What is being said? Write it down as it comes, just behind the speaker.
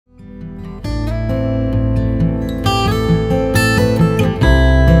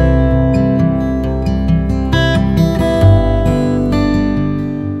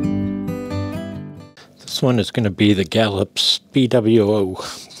This one is going to be the Gallup's BWO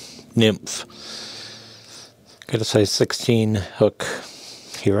Nymph. Got a size 16 hook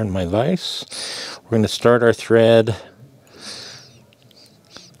here in my vise. We're going to start our thread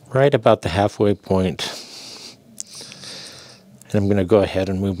right about the halfway point. And I'm going to go ahead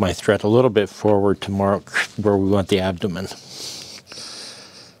and move my thread a little bit forward to mark where we want the abdomen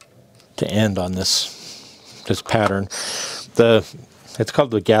to end on this pattern. It's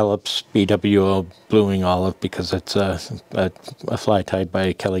called the Galloup's BWO Blueing Olive because it's a fly tied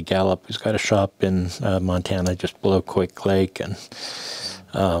by Kelly Galloup, who's got a shop in Montana just below Quake Lake, and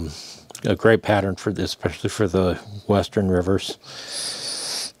a great pattern for this, especially for the western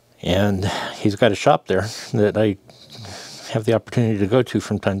rivers. And he's got a shop there that I have the opportunity to go to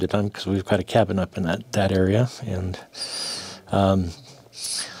from time to time because we've got a cabin up in that area, and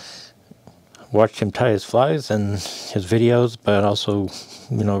watched him tie his flies and his videos, but also,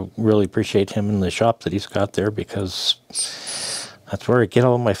 you know, really appreciate him in the shop that he's got there because that's where I get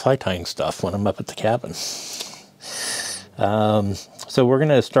all my fly tying stuff when I'm up at the cabin. So we're going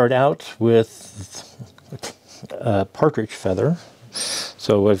to start out with a partridge feather.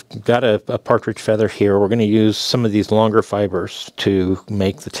 So I've got a partridge feather here. We're going to use some of these longer fibers to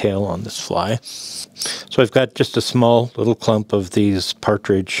make the tail on this fly. So I've got just a small little clump of these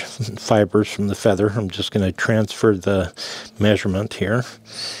partridge fibers from the feather. I'm just going to transfer the measurement here,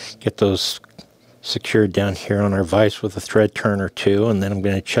 get those secured down here on our vise with a thread turn or two, and then I'm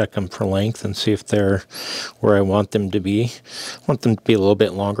going to check them for length and see if they're where I want them to be. I want them to be a little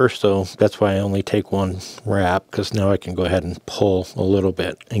bit longer, so that's why I only take one wrap, because now I can go ahead and pull a little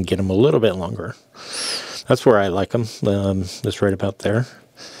bit and get them a little bit longer. That's where I like them, just right about there.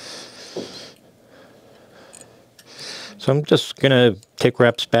 So I'm just going to take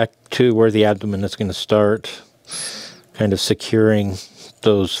wraps back to where the abdomen is going to start, kind of securing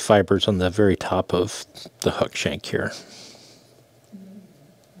those fibers on the very top of the hook shank here.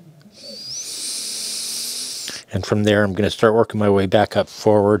 And from there I'm going to start working my way back up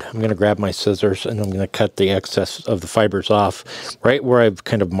forward. I'm going to grab my scissors and I'm going to cut the excess of the fibers off right where I've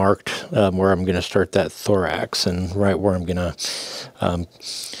kind of marked where I'm going to start that thorax, and right where I'm going to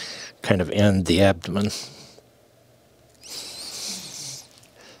kind of end the abdomen.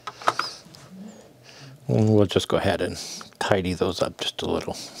 And we'll just go ahead and tidy those up just a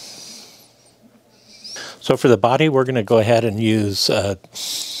little. So for the body, we're going to go ahead and use a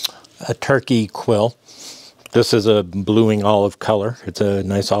turkey quill. This is a bluing olive color. It's a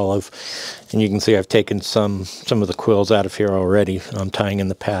nice olive, and you can see I've taken some of the quills out of here already. I'm tying in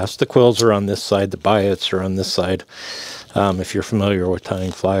the past. The quills are on this side. The biots are on this side. If you're familiar with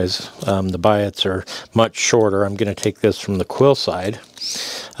tying flies, the biots are much shorter. I'm going to take this from the quill side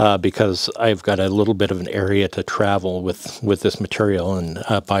because I've got a little bit of an area to travel with this material, and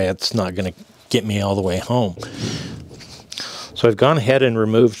biot's not going to get me all the way home. So I've gone ahead and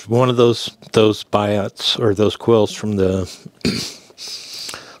removed one of those biots, or those quills, from the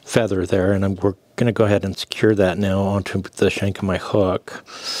feather there, and we're going to go ahead and secure that now onto the shank of my hook.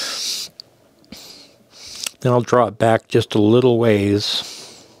 Then I'll draw it back just a little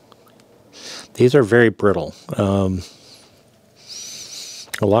ways. These are very brittle. A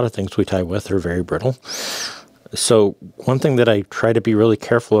lot of things we tie with are very brittle. So one thing that I try to be really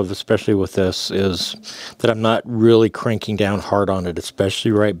careful of, especially with this, is that I'm not really cranking down hard on it,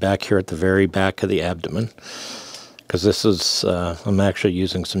 especially right back here at the very back of the abdomen. Because this is, I'm actually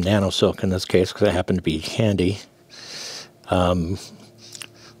using some nano silk in this case because I happen to be handy.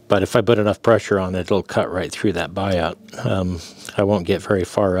 But if I put enough pressure on it, it'll cut right through that biot. I won't get very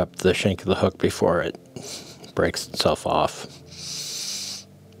far up the shank of the hook before it breaks itself off.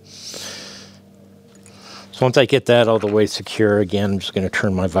 So once I get that all the way secure, again, I'm just going to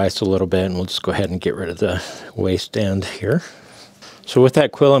turn my vise a little bit, and we'll just go ahead and get rid of the waist end here. So with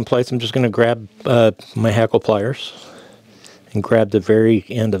that quill in place, I'm just going to grab my hackle pliers and grab the very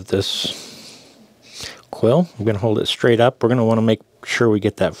end of this quill. I'm going to hold it straight up. We're going to want to make sure we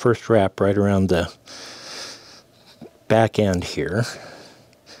get that first wrap right around the back end here.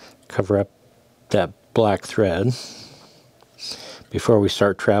 Cover up that black thread before we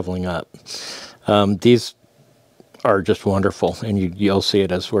start traveling up. These are just wonderful, and you'll see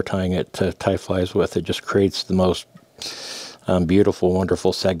it as we're tying it to tie flies with. It just creates the most beautiful,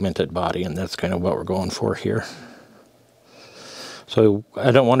 wonderful segmented body, and that's kind of what we're going for here. So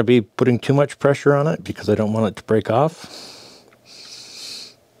I don't want to be putting too much pressure on it because I don't want it to break off.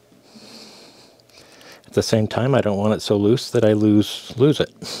 At the same time, I don't want it so loose that I lose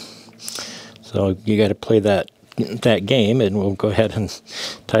it. So you got to play that game, and we'll go ahead and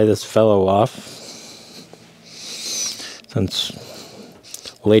tie this fellow off. Since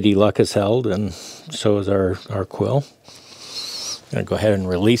Lady Luck is held and So is our quill. I'm going to go ahead and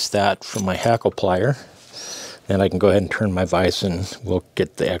release that from my hackle plier. And I can go ahead and turn my vise and we'll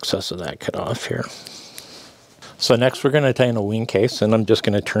get the excess of that cut off here. So next we're going to tie in a wing case, and I'm just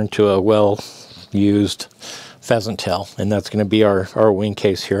going to turn to a well-used pheasant tail, and that's going to be our wing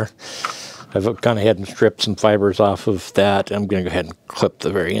case here. I've gone ahead and stripped some fibers off of that. I'm going to go ahead and clip the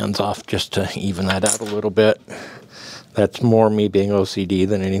very ends off just to even that out a little bit. That's more me being OCD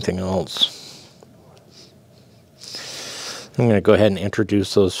than anything else. I'm going to go ahead and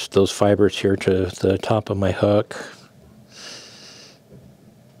introduce those fibers here to the top of my hook.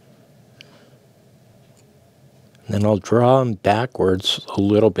 And then I'll draw them backwards a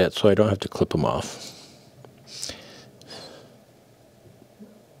little bit so I don't have to clip them off.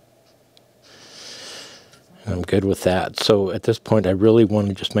 And I'm good with that. So at this point I really want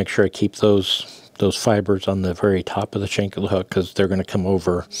to just make sure I keep those fibers on the very top of the shank of the hook, because they're going to come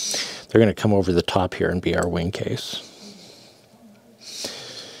over the top here and be our wing case.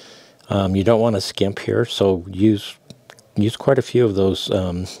 You don't want to skimp here, so use quite a few of those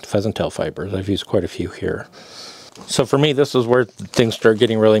pheasant tail fibers. I've used quite a few here. So for me, this is where things start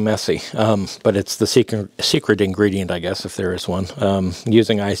getting really messy, but it's the secret ingredient, I guess, if there is one.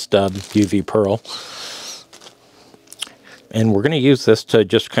 Using ice stub UV pearl, and we're going to use this to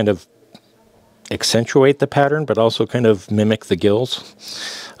just kind of accentuate the pattern, but also kind of mimic the gills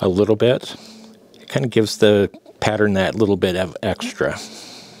a little bit. It kind of gives the pattern that little bit of extra.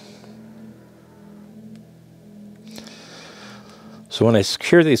 So when I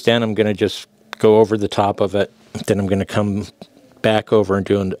secure these down, I'm going to just go over the top of it. Then I'm going to come back over and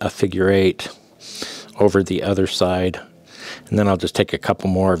do a figure 8 over the other side. And then I'll just take a couple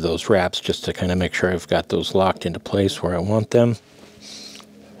more of those wraps just to kind of make sure I've got those locked into place where I want them.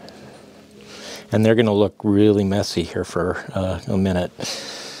 And they're going to look really messy here for a minute,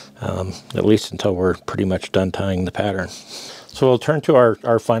 at least until we're pretty much done tying the pattern. So we'll turn to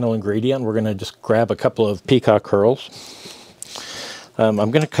our final ingredient. We're going to just grab a couple of peacock herls.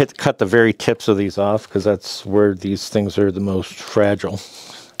 I'm going to cut the very tips of these off, because that's where these things are the most fragile.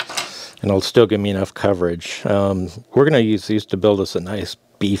 And it'll still give me enough coverage. We're going to use these to build us a nice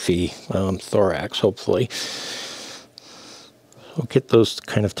beefy thorax, hopefully. We'll get those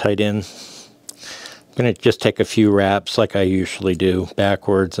kind of tied in. I'm going to just take a few wraps like I usually do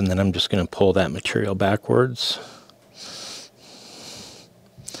backwards, and then I'm just going to pull that material backwards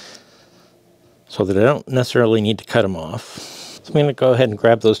so that I don't necessarily need to cut them off. So I'm going to go ahead and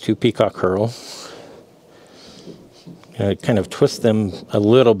grab those 2 peacock herl. Kind of twist them a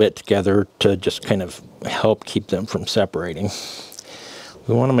little bit together to just kind of help keep them from separating.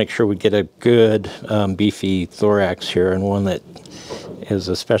 We want to make sure we get a good beefy thorax here, and one that is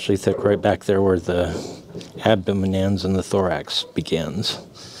especially thick right back there where the abdomen ends and the thorax begins.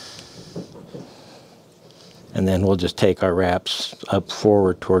 And then we'll just take our wraps up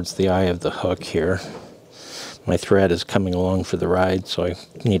forward towards the eye of the hook here. My thread is coming along for the ride, so I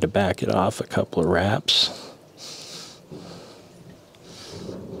need to back it off a couple of wraps.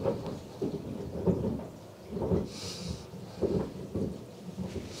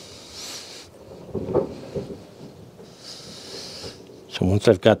 So once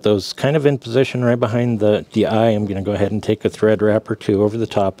I've got those kind of in position right behind the eye, I'm going to go ahead and take a thread wrap or 2 over the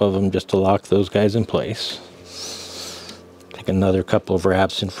top of them just to lock those guys in place. Take another couple of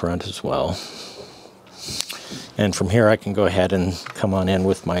wraps in front as well. And from here I can go ahead and come on in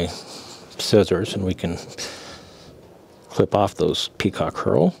with my scissors, and we can clip off those peacock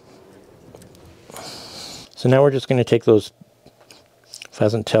herl. So now we're just going to take those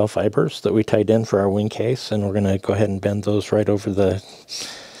pheasant tail fibers that we tied in for our wing case, and we're going to go ahead and bend those right over the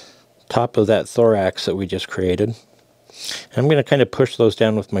top of that thorax that we just created. And I'm going to kind of push those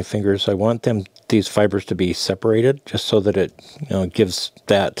down with my fingers. I want these fibers to be separated, just so that it gives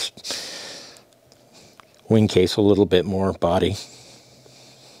that wing case a little bit more body.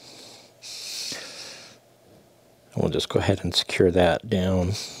 And we'll just go ahead and secure that down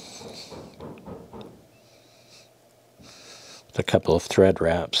with a couple of thread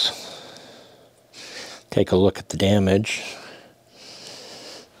wraps. Take a look at the damage.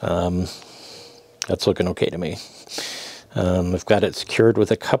 That's looking okay to me. I've got it secured with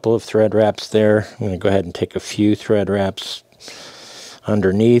a couple of thread wraps there. I'm going to go ahead and take a few thread wraps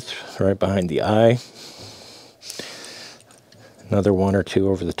underneath, right behind the eye. Another 1 or 2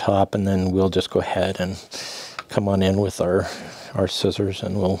 over the top, and then we'll just go ahead and come on in with our scissors,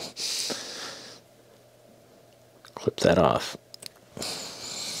 and we'll clip that off.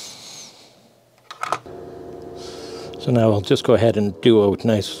 So now I'll just go ahead and do a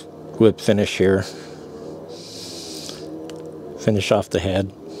nice whip finish here. Finish off the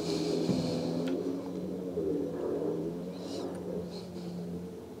head.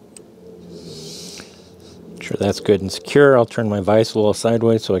 Make sure that's good and secure. I'll turn my vise a little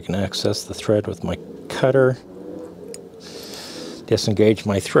sideways so I can access the thread with my cutter. Disengage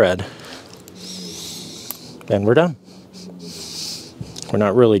my thread. And we're done. We're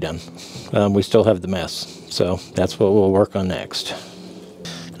not really done. We still have the mess. So that's what we'll work on next.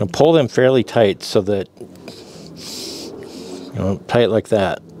 I'll pull them fairly tight so that, tight like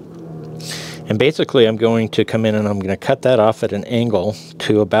that. And basically I'm going to come in and I'm going to cut that off at an angle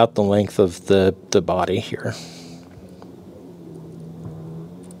to about the length of the body here.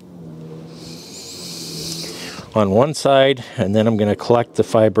 On one side, and then I'm going to collect the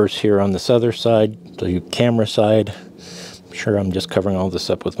fibers here on this other side, the camera side. I'm sure I'm just covering all this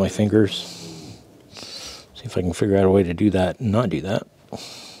up with my fingers. See if I can figure out a way to do that and not do that.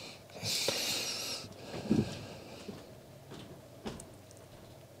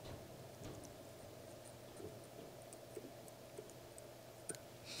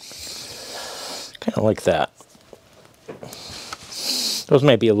 Kind of like that. Those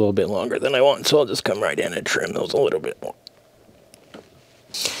might be a little bit longer than I want, so I'll just come right in and trim those a little bit more.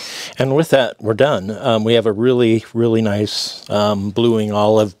 And with that, we're done. We have a really, really nice bluing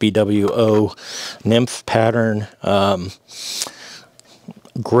olive BWO Nymph pattern.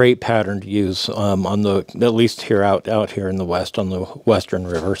 Great pattern to use on the, at least here out here in the West, on the Western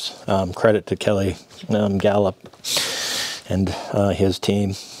rivers. Credit to Kelly Galloup and his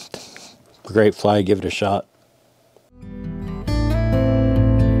team. Great fly, give it a shot.